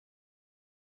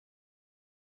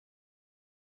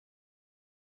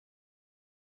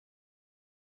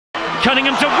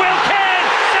Cunningham to Wilkin!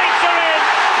 Saints are in!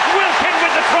 Wilkin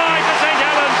with the try for St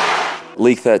Helens!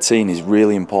 League 13 is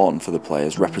really important for the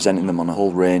players, representing them on a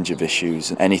whole range of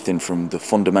issues. Anything from the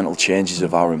fundamental changes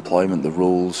of our employment, the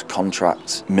rules,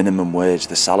 contracts, minimum wage,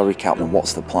 the salary cap, and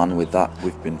what's the plan with that.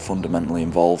 We've been fundamentally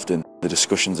involved in the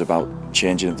discussions about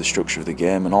changing of the structure of the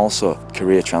game, and also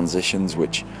career transitions,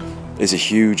 which is a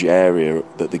huge area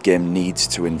that the game needs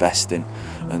to invest in.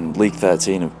 And League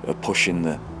 13 are pushing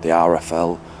the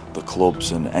RFL, the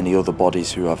clubs and any other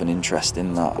bodies who have an interest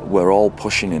in that. We're all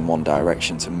pushing in one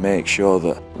direction to make sure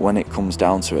that when it comes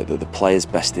down to it, that the players'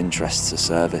 best interests are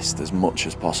serviced as much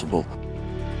as possible.